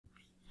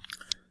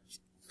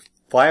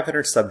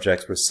500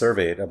 subjects were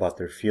surveyed about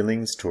their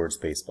feelings towards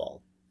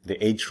baseball.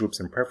 The age groups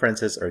and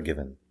preferences are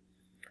given.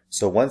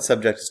 So one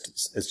subject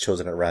is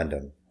chosen at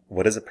random.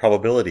 What is the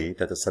probability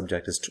that the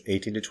subject is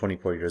 18 to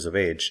 24 years of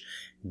age,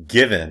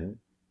 given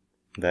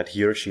that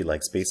he or she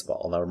likes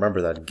baseball? Now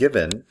remember that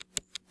given,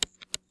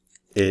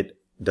 it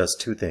does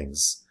two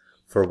things.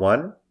 For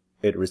one,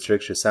 it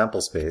restricts your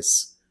sample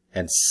space,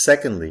 and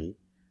secondly,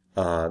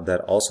 that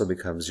also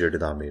becomes your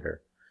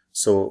denominator.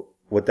 So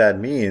what that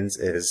means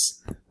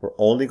is we're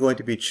only going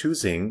to be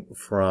choosing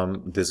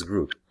from this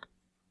group,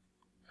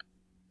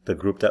 the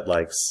group that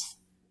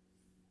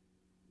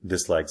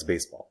dislikes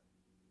baseball.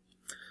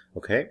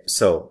 Okay,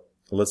 so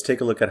let's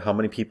take a look at how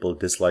many people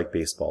dislike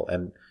baseball.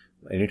 And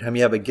anytime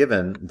you have a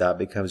given, that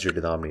becomes your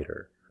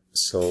denominator.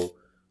 So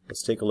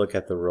let's take a look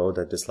at the row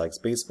that dislikes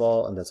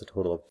baseball, and that's a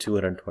total of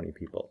 220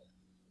 people.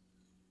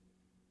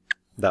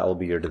 That will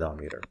be your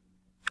denominator.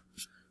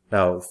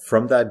 Now,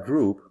 from that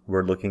group,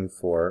 we're looking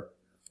for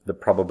the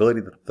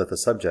probability that the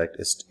subject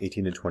is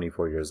 18 to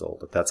 24 years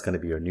old. That's going to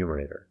be your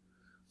numerator.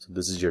 So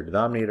this is your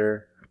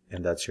denominator,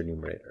 and that's your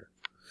numerator.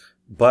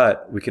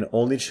 But we can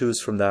only choose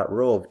from that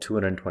row of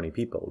 220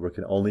 people. We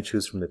can only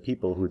choose from the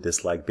people who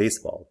dislike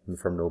baseball and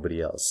from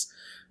nobody else.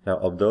 Now,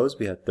 of those,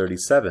 we had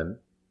 37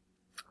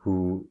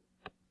 who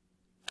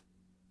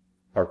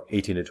are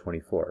 18 to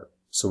 24.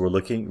 So we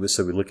look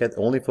at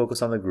only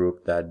focus on the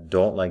group that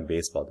don't like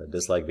baseball, that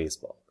dislike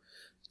baseball.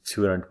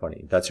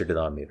 220. That's your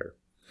denominator.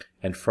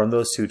 And from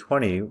those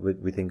 220,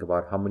 we think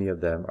about how many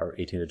of them are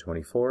 18 to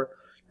 24,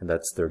 and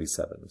that's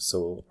 37.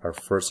 So our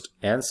first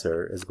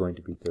answer is going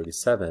to be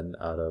 37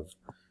 out of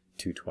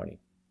 220.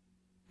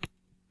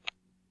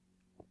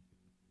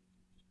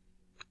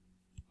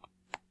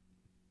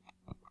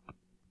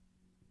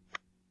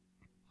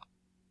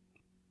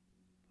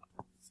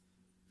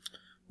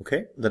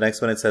 Okay, the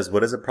next one, it says,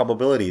 what is the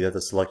probability that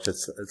the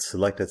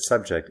selected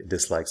subject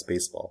dislikes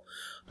baseball?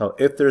 Now,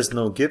 if there's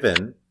no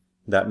given,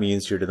 that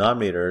means your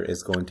denominator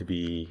is going to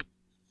be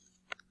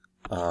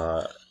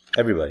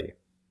everybody.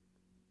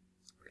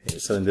 Okay,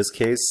 so in this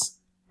case,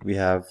 we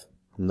have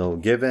no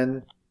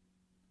given,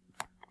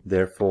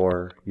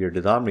 therefore your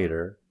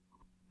denominator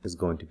is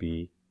going to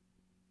be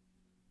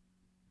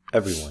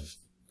everyone.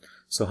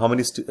 So how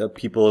many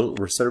people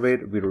were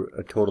surveyed?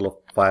 A total of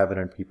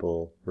 500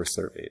 people were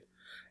surveyed.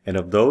 And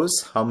of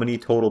those, how many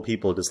total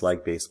people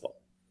dislike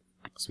baseball?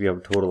 So we have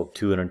a total of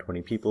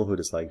 220 people who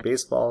dislike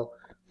baseball.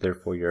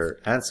 Therefore, your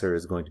answer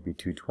is going to be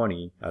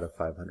 220 out of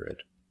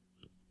 500.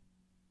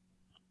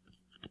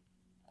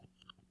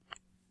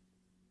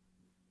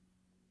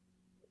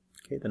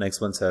 Okay, the next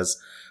one says,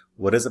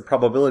 what is the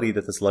probability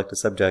that the selected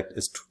subject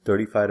is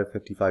 35 to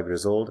 55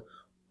 years old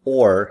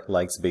or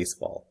likes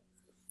baseball?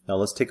 Now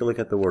let's take a look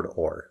at the word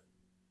or.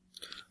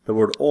 The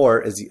word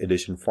or is the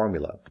addition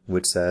formula,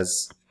 which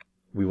says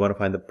we want to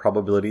find the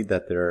probability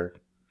that they're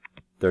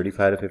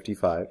 35 to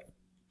 55.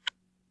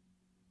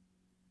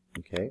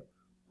 Okay.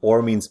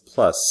 Or means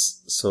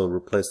plus, so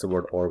replace the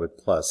word or with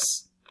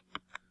plus.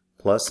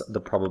 Plus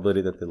the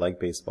probability that they like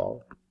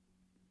baseball.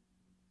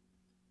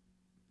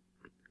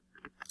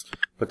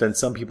 But then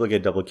some people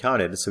get double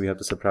counted, so we have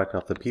to subtract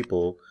off the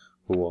people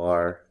who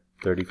are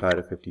 35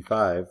 to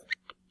 55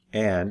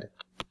 and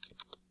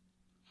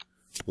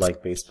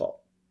like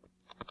baseball.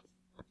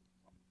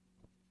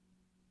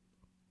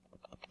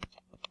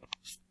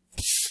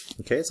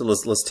 Okay, so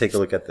let's take a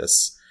look at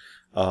this.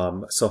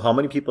 So how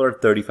many people are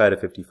 35 to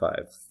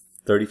 55?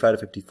 35 to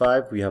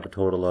 55, we have a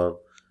total of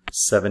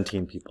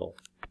 17 people.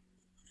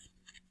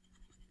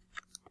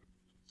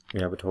 We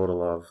have a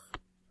total of,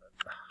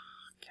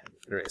 can't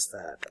erase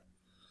that.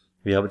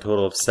 We have a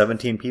total of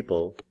 17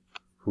 people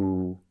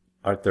who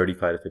are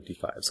 35 to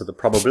 55. So the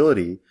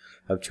probability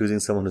of choosing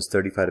someone who's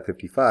 35 to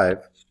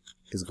 55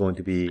 is going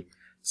to be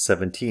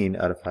 17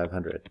 out of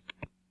 500.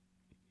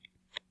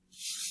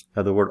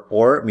 Now the word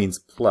or means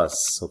plus,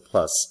 so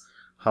plus.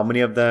 How many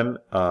of them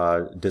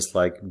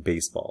dislike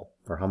baseball?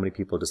 Or how many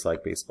people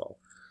dislike baseball?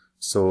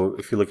 So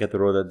if you look at the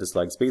row that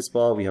dislikes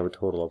baseball, we have a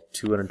total of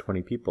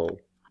 220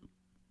 people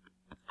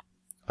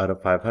out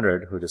of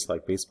 500 who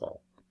dislike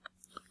baseball.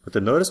 But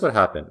then notice what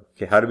happened.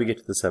 Okay, how did we get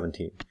to the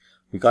 17?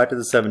 We got to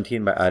the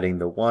 17 by adding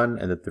the 1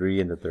 and the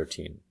 3 and the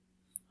 13.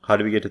 How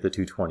did we get to the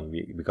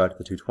 220? We got to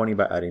the 220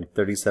 by adding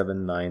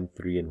 37, 9,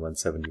 3, and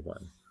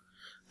 171.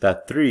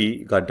 That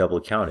 3 got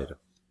double counted.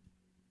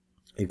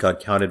 It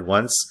got counted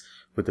once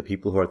with the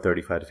people who are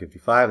 35 to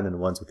 55 and then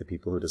once with the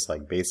people who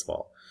dislike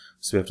baseball.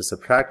 So we have to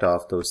subtract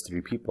off those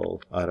 3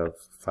 people out of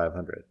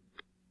 500.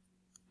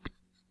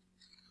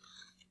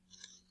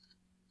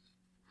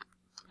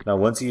 Now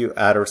once you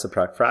add or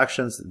subtract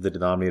fractions, the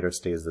denominator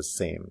stays the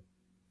same.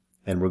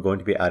 And we're going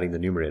to be adding the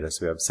numerator.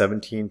 So we have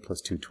 17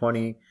 plus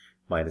 220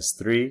 minus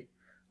 3.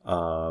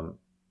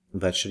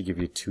 That should give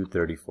you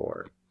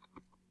 234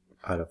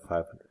 out of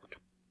 500.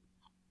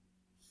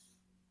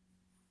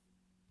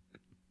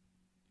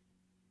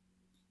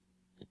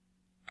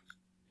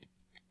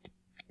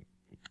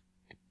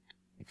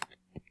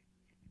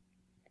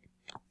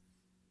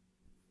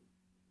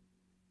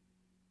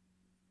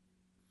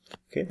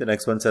 Okay, the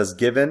next one says,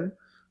 given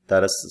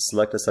that a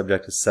selected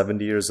subject is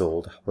 70 years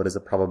old, what is the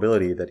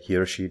probability that he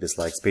or she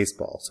dislikes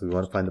baseball? So we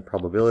want to find the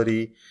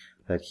probability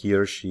that he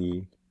or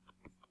she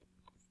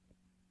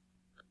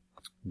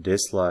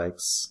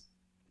dislikes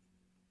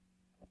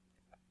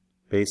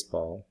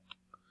baseball,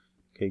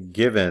 okay,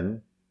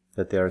 given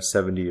that they are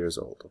 70 years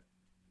old.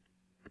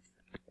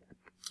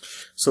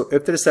 So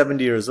if they're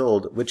 70 years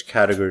old, which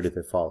category do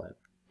they fall in?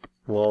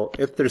 Well,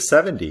 if they're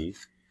 70,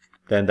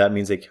 then that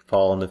means they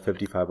fall in the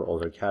 55 or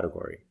older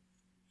category.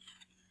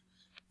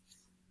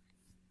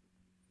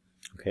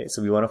 Okay,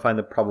 so we want to find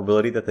the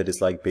probability that they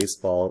dislike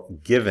baseball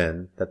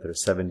given that they're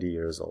 70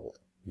 years old.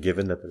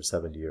 Given that they're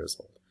 70 years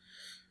old.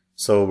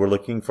 So we're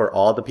looking for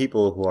all the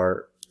people who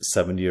are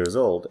 70 years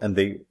old, and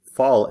they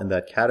fall in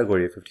that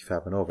category of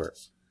 55 and over.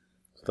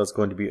 So that's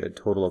going to be a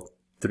total of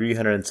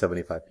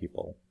 375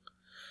 people.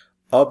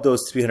 Of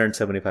those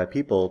 375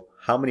 people,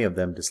 how many of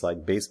them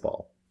dislike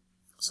baseball?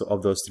 So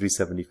of those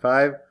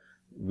 375,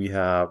 we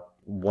have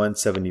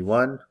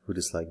 171 who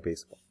dislike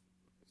baseball.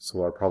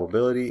 So our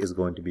probability is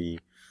going to be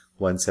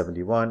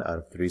 171 out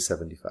of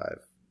 375.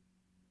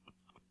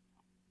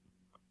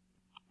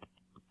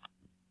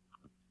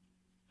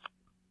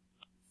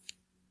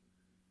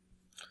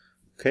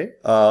 Okay,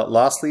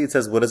 lastly, it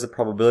says, what is the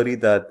probability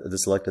that the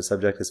selected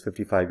subject is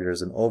 55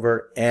 years and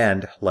over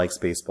and likes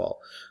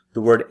baseball?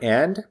 The word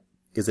and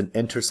is an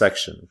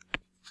intersection.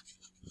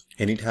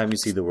 Anytime you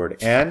see the word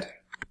and,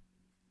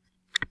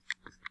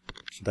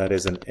 that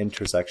is an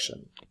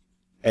intersection.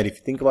 And if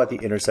you think about the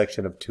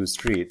intersection of two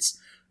streets,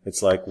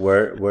 it's like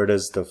where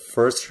does the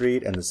first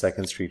street and the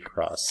second street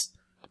cross?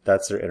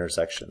 That's their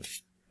intersection.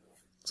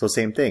 So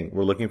same thing,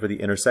 we're looking for the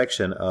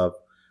intersection of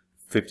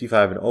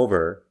 55 and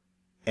over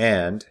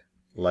and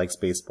likes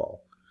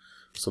baseball.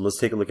 So let's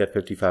take a look at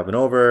 55 and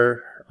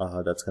over.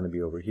 That's going to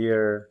be over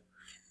here.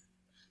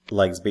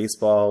 Likes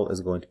baseball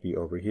is going to be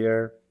over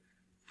here.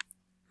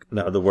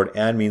 Now the word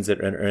and means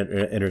that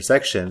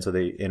intersection, so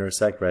they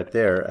intersect right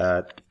there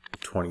at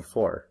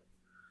 24.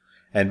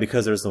 And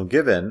because there's no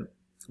given,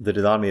 the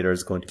denominator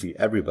is going to be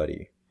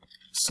everybody.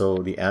 So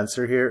the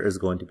answer here is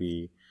going to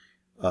be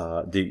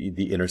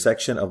the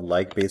intersection of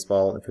like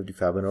baseball and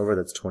 55 and over,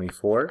 that's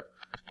 24,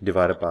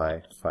 divided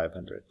by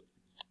 500.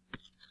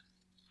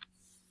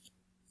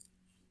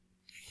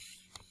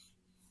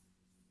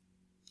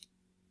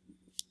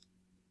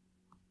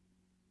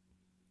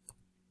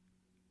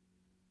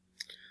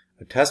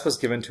 A test was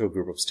given to a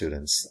group of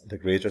students. The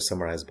grades are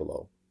summarized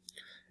below.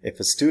 If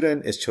a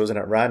student is chosen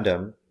at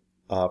random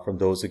from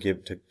those who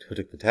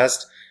took the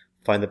test,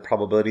 find the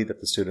probability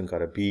that the student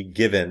got a B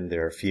given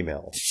they're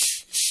female.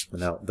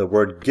 Now, the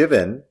word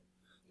given,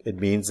 it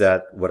means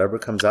that whatever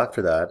comes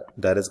after that,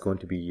 that is going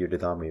to be your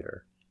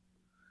denominator.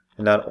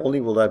 And not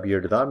only will that be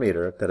your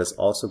denominator, that is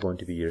also going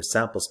to be your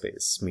sample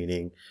space,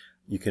 meaning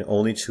you can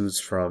only choose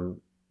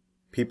from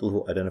people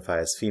who identify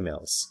as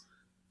females.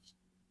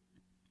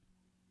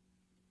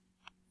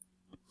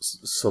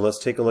 So let's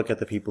take a look at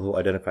the people who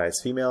identify as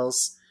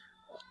females.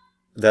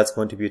 That's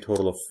going to be a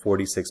total of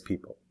 46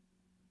 people.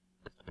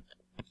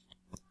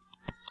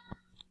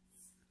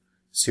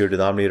 So your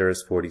denominator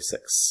is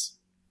 46.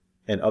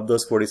 And of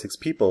those 46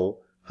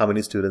 people, how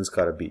many students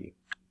got a B?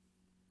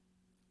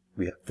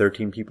 We have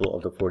 13 people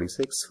of the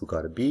 46 who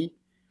got a B,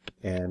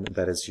 and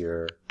that is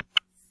your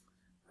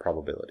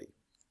probability.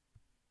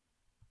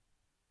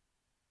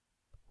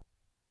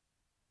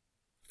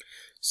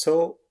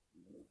 So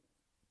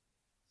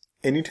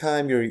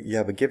anytime you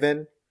have a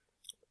given,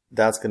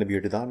 that's going to be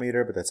your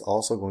denominator, but that's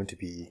also going to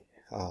be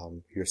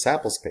your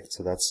sample space.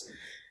 So that's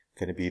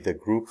going to be the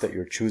group that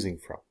you're choosing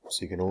from.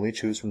 So you can only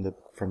choose from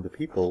the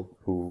people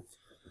who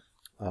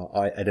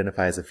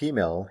identify as a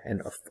female,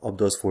 and of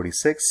those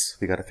 46,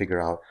 we got to figure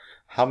out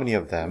how many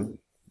of them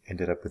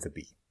ended up with a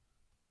B.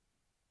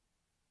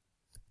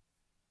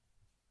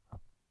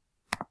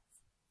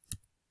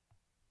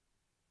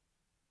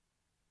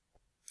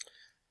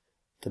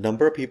 The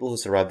number of people who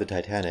survived the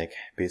Titanic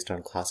based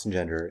on class and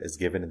gender is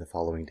given in the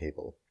following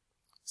table.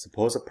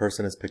 Suppose a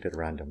person is picked at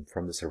random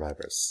from the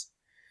survivors.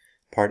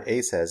 Part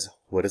A says,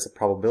 what is the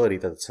probability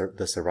that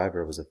the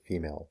survivor was a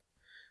female?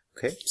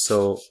 Okay,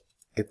 so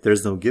if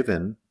there's no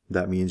given,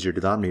 that means your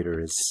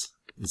denominator is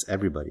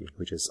everybody,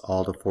 which is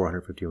all the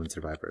 451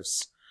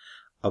 survivors.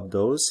 Of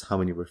those, how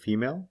many were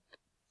female?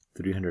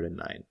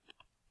 309.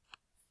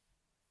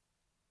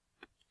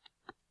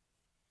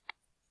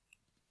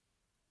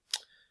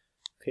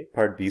 Okay,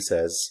 part B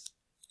says,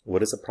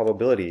 what is the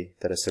probability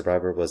that a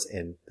survivor was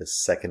in the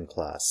second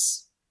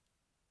class?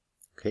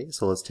 Okay,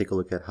 so let's take a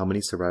look at how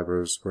many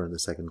survivors were in the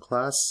second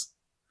class.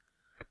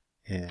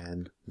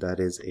 And that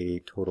is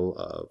a total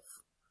of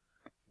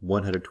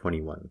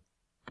 121.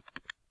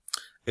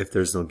 If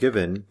there's no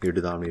given, your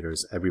denominator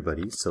is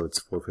everybody, so it's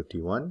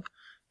 451.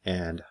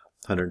 And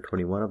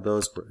 121 of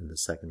those were in the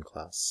second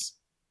class.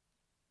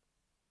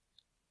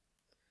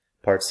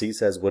 Part C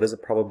says, what is the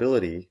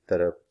probability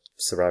that a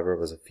survivor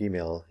was a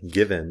female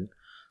given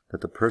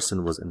that the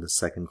person was in the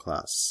second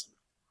class?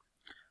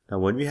 Now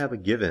when we have a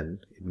given,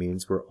 it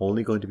means we're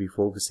only going to be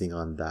focusing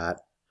on that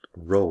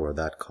row or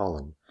that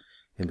column.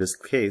 In this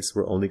case,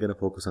 we're only going to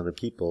focus on the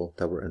people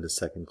that were in the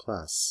second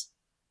class.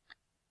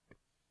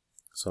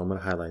 So I'm going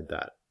to highlight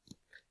that.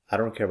 I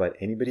don't care about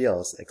anybody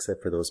else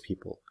except for those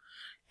people.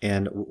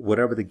 And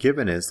whatever the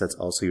given is, that's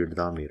also your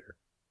denominator.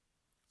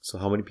 So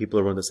how many people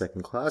are in the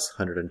second class?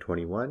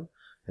 121,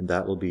 and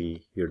that will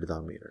be your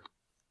denominator.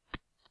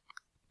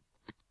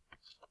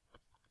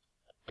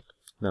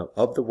 Now,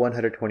 of the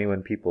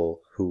 121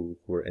 people who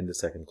were in the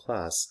second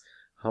class,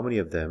 how many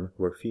of them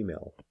were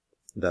female?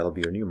 That'll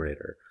be your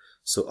numerator.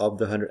 So of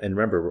the 100, and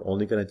remember, we're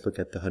only going to look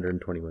at the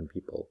 121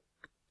 people.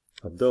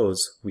 Of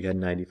those, we had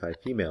 95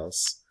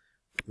 females,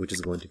 which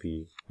is going to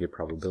be your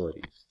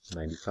probability.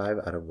 95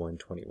 out of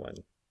 121.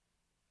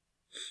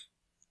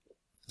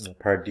 Now,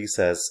 part D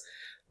says,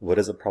 what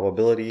is the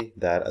probability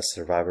that a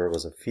survivor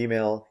was a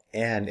female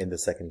and in the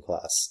second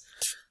class?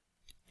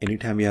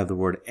 Anytime you have the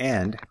word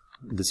and,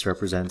 this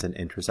represents an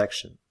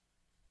intersection.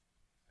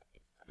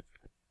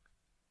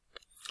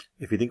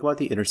 If you think about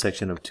the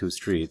intersection of two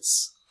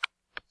streets,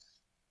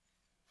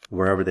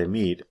 wherever they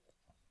meet,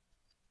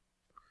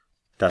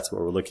 that's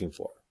what we're looking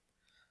for.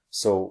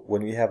 So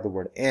when we have the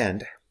word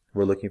and,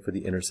 we're looking for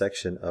the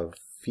intersection of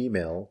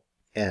female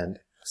and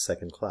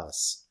second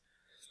class.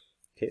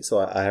 Okay, so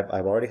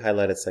I've already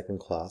highlighted second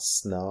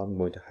class. Now I'm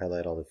going to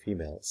highlight all the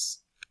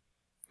females.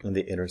 And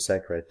they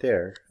intersect right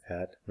there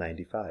at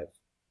 95.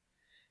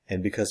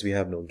 And because we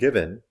have no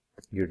given,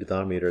 your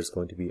denominator is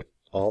going to be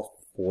all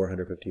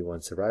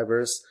 451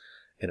 survivors.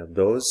 And of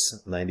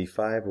those,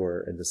 95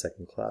 were in the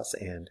second class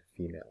and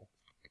female.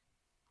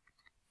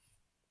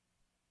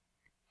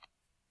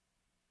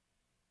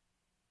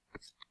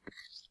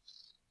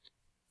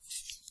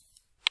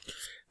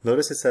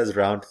 Notice it says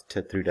round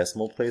to 3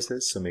 decimal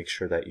places, so make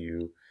sure that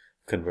you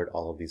convert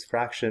all of these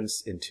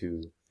fractions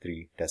into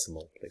 3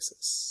 decimal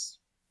places.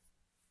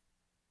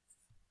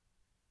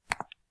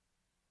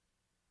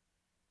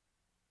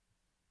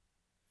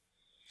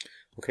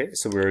 Okay,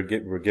 so we're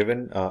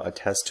given a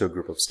test to a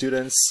group of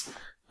students.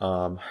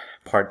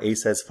 Part A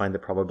says find the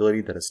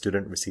probability that a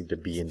student received a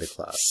B in the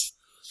class.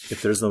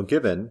 If there's no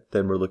given,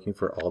 then we're looking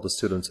for all the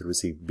students who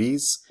received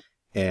Bs,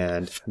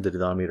 and the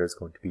denominator is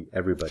going to be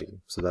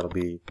everybody. So that'll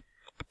be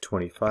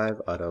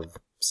 25 out of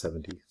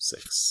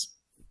 76.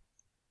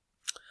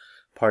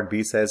 Part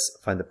B says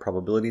find the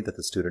probability that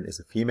the student is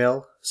a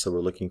female. So we're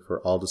looking for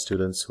all the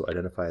students who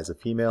identify as a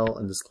female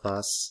in this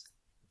class.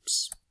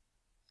 Oops.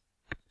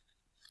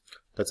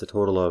 That's a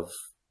total of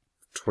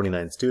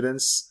 29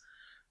 students.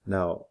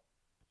 Now,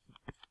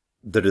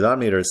 the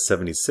denominator is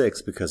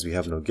 76 because we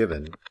have no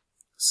given.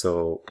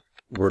 So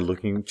we're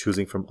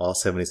choosing from all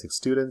 76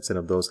 students, and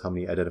of those, how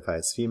many identify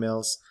as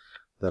females?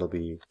 That'll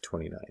be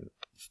 29.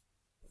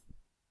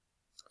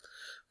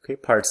 Okay,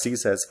 part C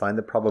says find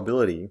the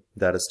probability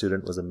that a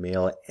student was a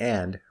male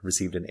and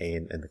received an A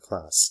in the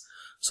class.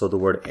 So the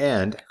word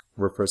and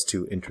refers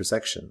to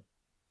intersection.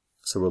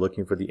 So we're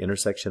looking for the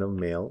intersection of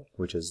male,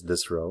 which is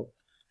this row,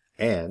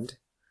 and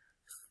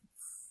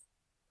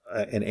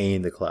an A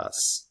in the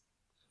class.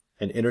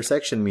 An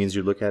intersection means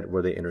you look at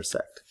where they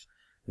intersect.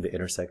 They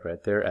intersect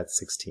right there at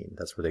 16.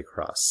 That's where they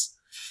cross.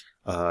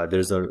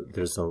 There's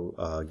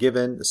no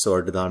given, so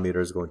our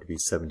denominator is going to be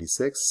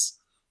 76,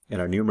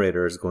 and our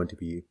numerator is going to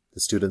be the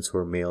students who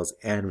are males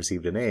and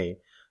received an A,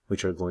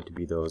 which are going to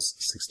be those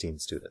 16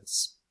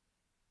 students.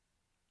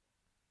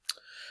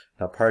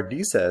 Now part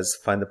D says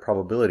find the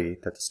probability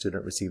that the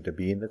student received a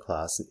B in the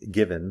class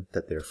given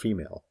that they're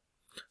female.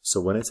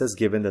 So when it says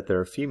given that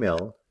they're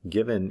female,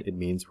 given, it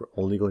means we're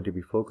only going to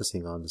be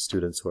focusing on the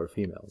students who are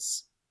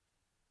females.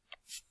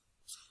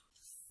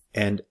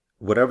 And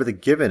whatever the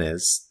given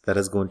is, that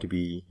is going to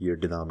be your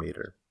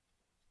denominator.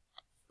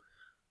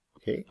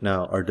 Okay,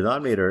 now our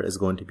denominator is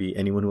going to be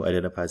anyone who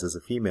identifies as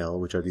a female,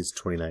 which are these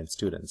 29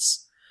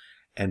 students.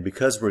 And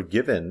because we're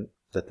given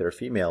that they're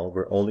female,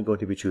 we're only going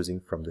to be choosing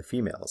from the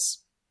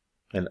females.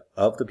 And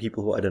of the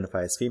people who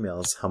identify as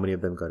females, how many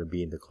of them got a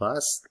B in the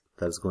class?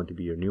 That is going to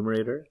be your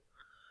numerator.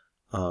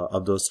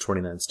 Of those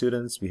 29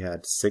 students, we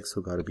had 6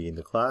 who got a B in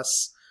the class,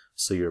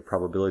 so your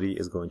probability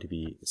is going to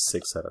be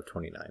 6 out of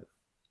 29.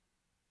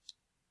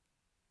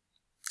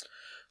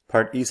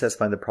 Part E says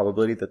find the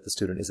probability that the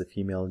student is a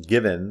female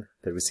given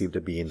they received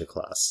a B in the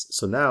class.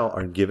 So now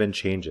our given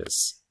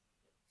changes.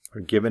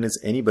 Our given is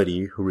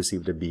anybody who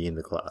received a B in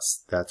the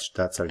class.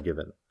 That's our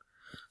given.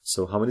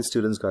 So how many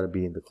students got a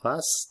B in the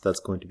class? That's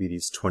going to be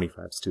these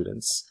 25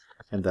 students,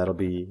 and that'll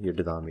be your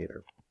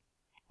denominator.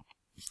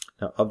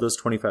 Now, of those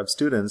 25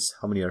 students,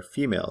 how many are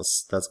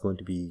females? That's going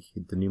to be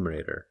the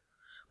numerator.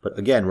 But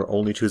again, we're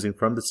only choosing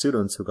from the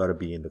students who got a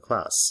B in the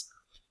class.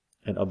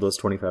 And of those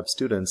 25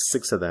 students,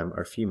 6 of them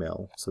are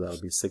female, so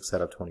that'll be 6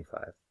 out of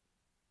 25.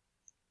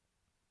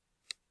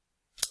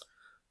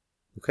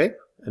 Okay,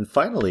 and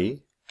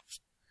finally,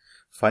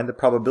 find the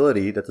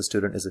probability that the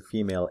student is a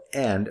female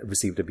and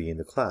received a B in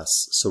the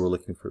class. So we're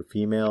looking for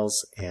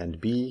females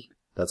and B.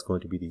 That's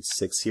going to be these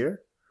 6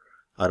 here,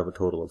 out of a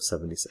total of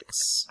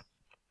 76.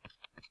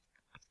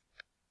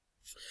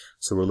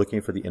 So we're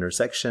looking for the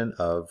intersection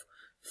of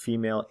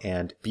female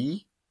and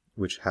B,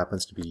 which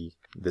happens to be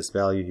this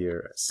value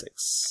here at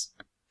 6.